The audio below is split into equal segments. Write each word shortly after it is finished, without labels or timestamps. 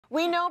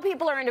We know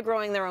people are into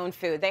growing their own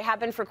food. They have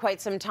been for quite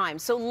some time.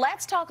 So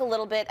let's talk a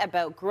little bit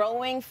about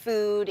growing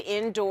food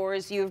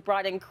indoors. You've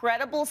brought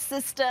incredible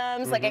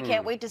systems. Like, I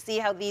can't wait to see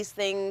how these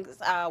things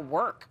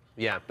work.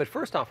 Yeah, but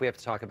first off, we have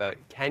to talk about,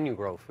 can you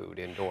grow food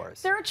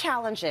indoors? There are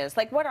challenges.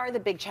 Like, what are the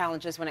big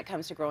challenges when it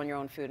comes to growing your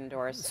own food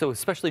indoors? So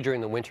especially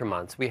during the winter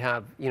months, we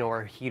have,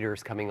 our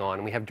heaters coming on,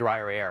 and we have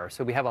drier air,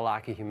 so we have a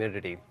lack of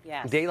humidity.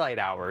 Yes. Daylight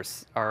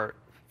hours are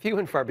few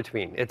and far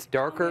between. It's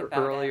darker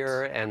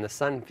earlier, and the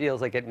sun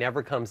feels like it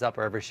never comes up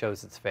or ever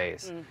shows its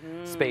face.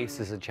 Space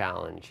is a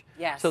challenge.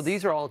 Yes. So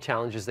these are all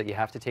challenges that you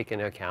have to take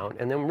into account,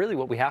 and then really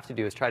what we have to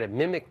do is try to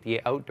mimic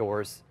the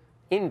outdoors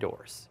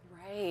indoors.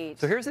 Right.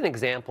 So here's an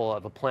example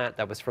of a plant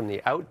that was from the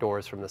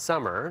outdoors from the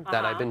summer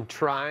that I've been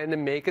trying to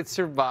make it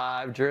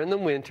survive during the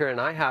winter,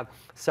 and I have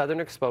southern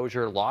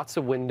exposure, lots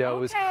of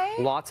windows,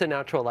 lots of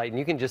natural light, and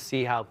you can just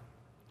see how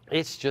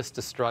it's just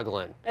a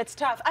struggling. It's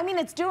tough. I mean,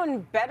 it's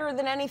doing better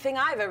than anything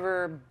I've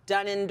ever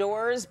done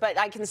indoors, but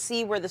I can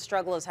see where the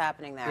struggle is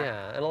happening there.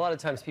 Yeah, and a lot of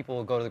times people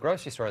will go to the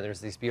grocery store and there's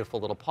these beautiful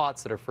little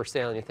pots that are for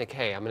sale, and you think,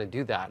 hey, I'm going to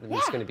do that, and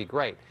it's going to be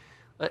great.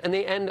 And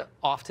they end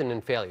often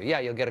in failure. Yeah,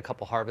 you'll get a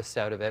couple harvests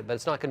out of it, but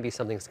it's not going to be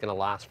something that's going to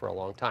last for a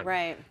long time.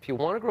 Right. If you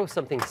want to grow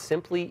something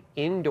simply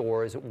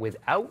indoors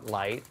without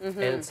light, and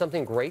it's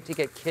something great to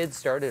get kids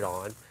started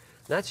on,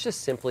 that's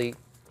just simply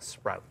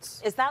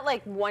sprouts. Is that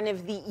like one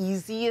of the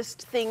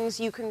easiest things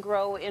you can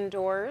grow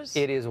indoors?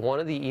 It is one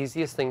of the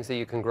easiest things that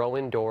you can grow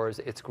indoors.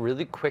 It's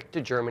really quick to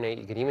germinate.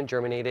 You can even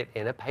germinate it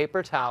in a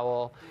paper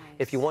towel. Nice.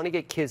 If you want to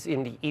get kids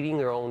into eating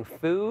their own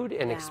food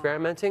and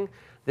experimenting,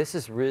 this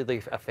is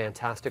really a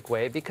fantastic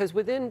way, because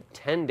within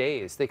 10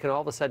 days, they can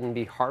all of a sudden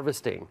be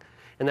harvesting.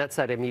 And that's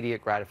that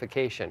immediate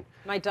gratification.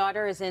 My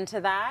daughter is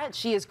into that.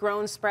 She has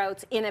grown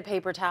sprouts in a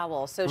paper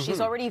towel. So she's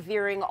already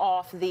veering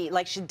off the,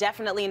 like, she's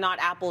definitely not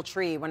apple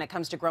tree when it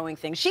comes to growing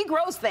things. She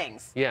grows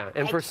things. Yeah,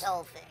 and I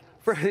kill things.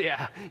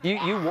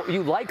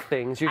 You like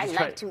things. You just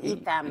I like to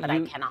eat them, but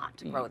I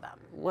cannot grow them.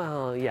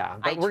 Well, yeah,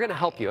 but we're going to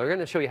help you. We're going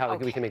to show you how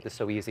we can make this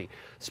so easy.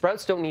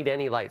 Sprouts don't need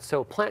any light.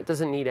 So a plant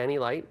doesn't need any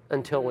light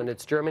until when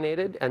it's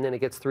germinated, and then it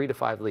gets 3 to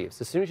 5 leaves.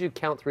 As soon as you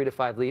count 3 to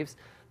 5 leaves,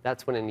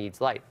 that's when it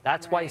needs light.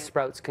 That's why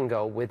sprouts can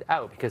go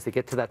without, because they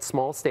get to that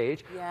small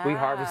stage. We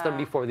harvest them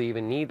before they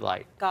even need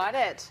light. Got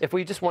it. If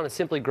we just want to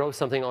simply grow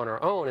something on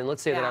our own, and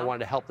let's say that I wanted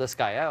to help this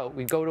guy out,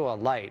 we go to a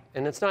light.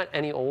 And it's not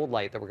any old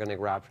light that we're going to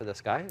grab for this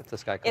guy. If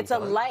this guy comes It's a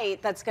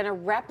light that's going to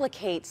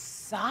replicate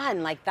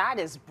sun. Like, that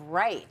is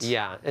bright.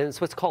 Yeah, and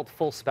it's what's called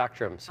full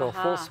spectrum. So a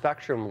full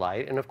spectrum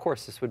light, and of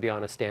course this would be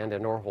on a stand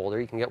and or holder.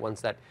 You can get ones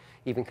that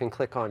even can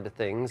click onto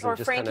things. Or and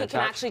just Frankie can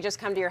actually just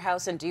come to your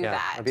house and do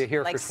that. I'll be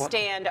here like for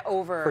stand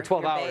over for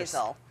 12 your hours.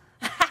 basil.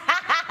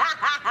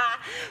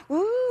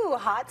 Ooh,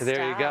 hot stuff.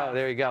 There you go,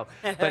 there you go.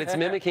 But it's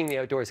mimicking the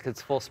outdoors because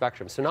it's full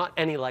spectrum. So not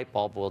any light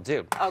bulb will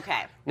do.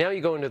 Okay. Now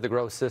you go into the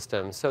grow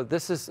system. So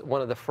this is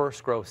one of the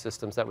first grow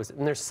systems that was,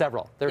 and there's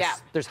several.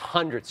 There's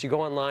hundreds. You go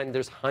online,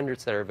 there's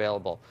hundreds that are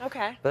available.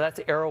 Okay. But that's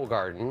Arrow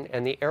Garden,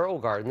 and the Arrow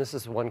Garden, this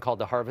is one called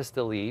the Harvest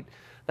Elite.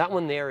 That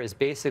one there is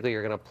basically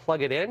you're going to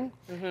plug it in,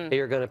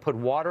 you're going to put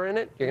water in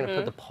it, you're going to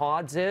put the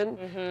pods in,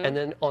 and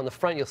then on the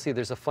front you'll see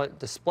there's a front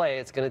display.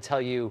 It's going to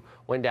tell you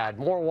when to add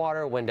more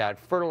water, when to add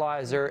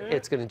fertilizer.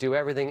 It's going to do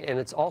everything, and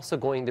it's also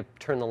going to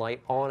turn the light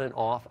on and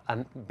off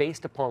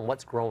based upon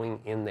what's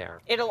growing in there.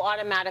 It'll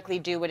automatically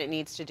do what it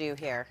needs to do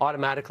here.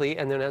 Automatically,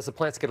 and then as the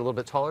plants get a little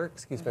bit taller,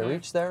 excuse my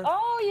reach there.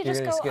 Oh, you're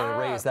just going to up.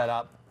 raise that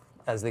up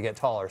as they get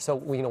taller. So,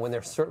 when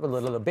they're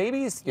little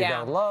babies, you're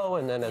down low,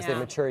 and then as they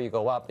mature, you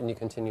go up, and you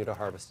continue to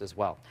harvest as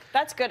well.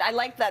 That's good. I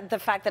like the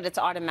fact that it's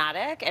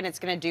automatic, and it's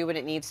going to do what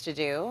it needs to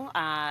do.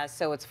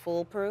 So it's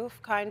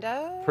foolproof, kind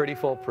of? Pretty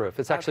foolproof.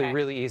 It's actually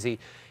really easy.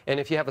 And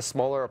if you have a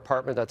smaller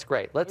apartment, that's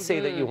great. Let's say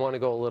that you want to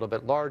go a little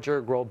bit larger,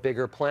 grow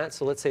bigger plants.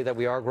 So let's say that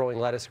we are growing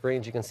lettuce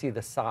greens. You can see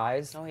the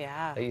size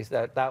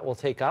that will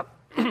take up.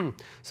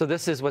 So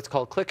this is what's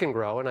called click and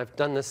grow, and I've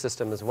done this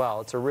system as well.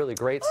 It's a really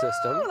great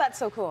system. Oh, that's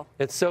so cool.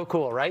 It's so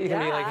cool, right? You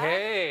can be like,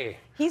 hey.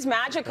 He's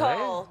magical.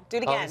 Right? Do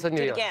it again. Do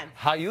it again.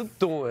 How you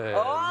doing?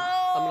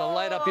 Oh. I'm gonna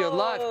light up your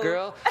life,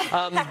 girl.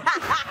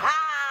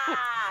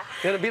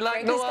 Gonna be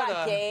like no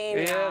other.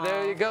 Yeah,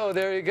 there you go,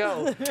 there you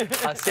go.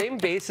 Same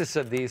basis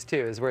of these two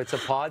is where it's a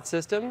pod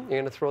system. You're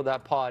gonna throw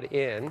that pod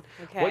in.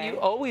 Okay. What you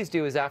always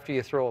do is after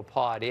you throw a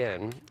pod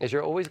in, is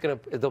you're always gonna,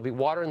 there'll be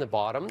water in the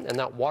bottom, and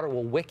that water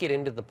will wick it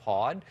into the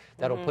pod.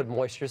 That'll put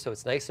moisture, so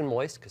it's nice and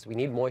moist, because we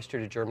need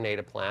moisture to germinate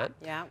a plant.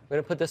 Yeah. We're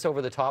gonna put this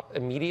over the top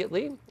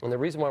immediately, and the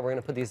reason why we're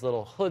gonna put these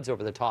little hoods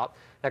over the top,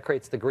 that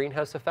creates the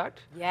greenhouse effect.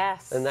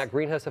 Yes. And that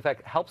greenhouse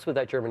effect helps with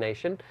that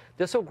germination.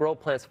 This will grow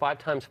plants 5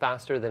 times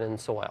faster than in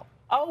soil.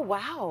 Oh,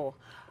 wow.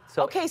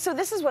 So, okay, so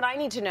this is what I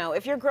need to know.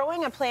 If you're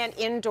growing a plant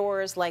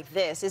indoors like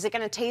this, is it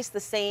going to taste the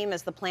same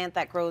as the plant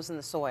that grows in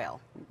the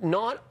soil?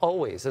 Not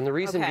always, and the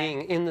reason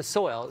being in the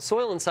soil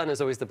and sun is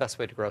always the best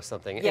way to grow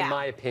something, in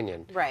my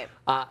opinion. Right.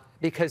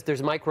 Because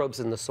there's microbes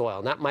in the soil,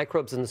 and that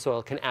microbes in the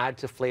soil can add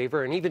to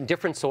flavor, and even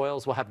different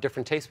soils will have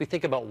different tastes. We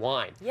think about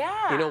wine.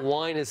 Yeah. You know,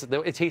 wine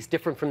it tastes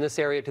different from this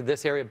area to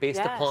this area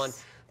based upon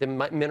the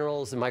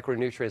minerals and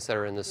micronutrients that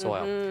are in the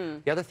soil.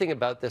 The other thing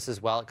about this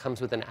as well, it comes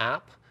with an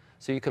app,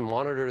 so you can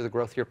monitor the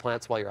growth of your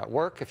plants while you're at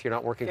work if you're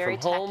not working from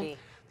home. Techy.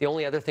 The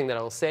only other thing that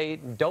I will say,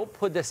 don't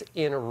put this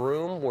in a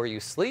room where you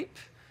sleep.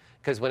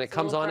 Because when it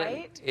comes on,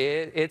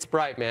 it's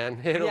bright, man.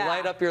 It'll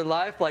light up your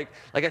life. Like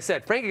I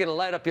said, Frankie's gonna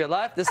light up your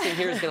life. This thing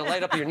here is gonna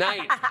light up your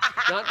night.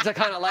 Not the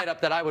kind of light up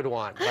that I would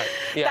want. But,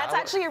 yeah, that's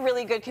actually a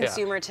really good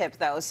consumer tip,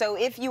 though. So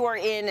if you are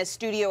in a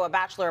studio, a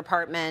bachelor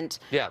apartment,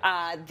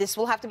 this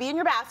will have to be in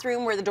your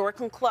bathroom where the door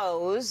can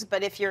close.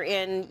 But if you're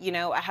in, you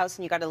know, a house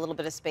and you got a little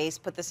bit of space,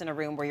 put this in a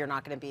room where you're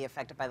not going to be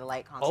affected by the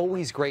light constantly.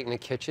 Always great in the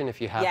kitchen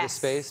if you have the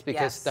space,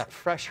 because that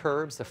fresh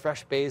herbs, the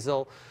fresh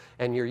basil,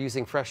 and you're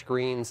using fresh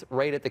greens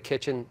right at the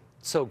kitchen.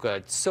 So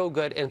good,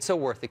 and so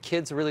worth it.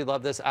 Kids really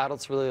love this.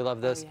 Adults really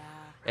love this.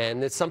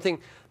 And it's something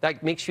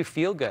that makes you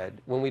feel good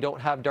when we don't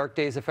have dark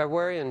days of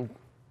February. And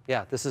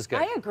yeah, this is good.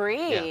 I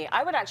agree.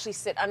 I would actually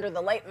sit under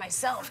the light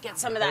myself, get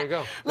some of that. There you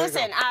go.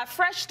 Listen,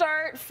 fresh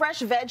start,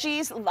 fresh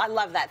veggies. I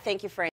love that. Thank you, Frank.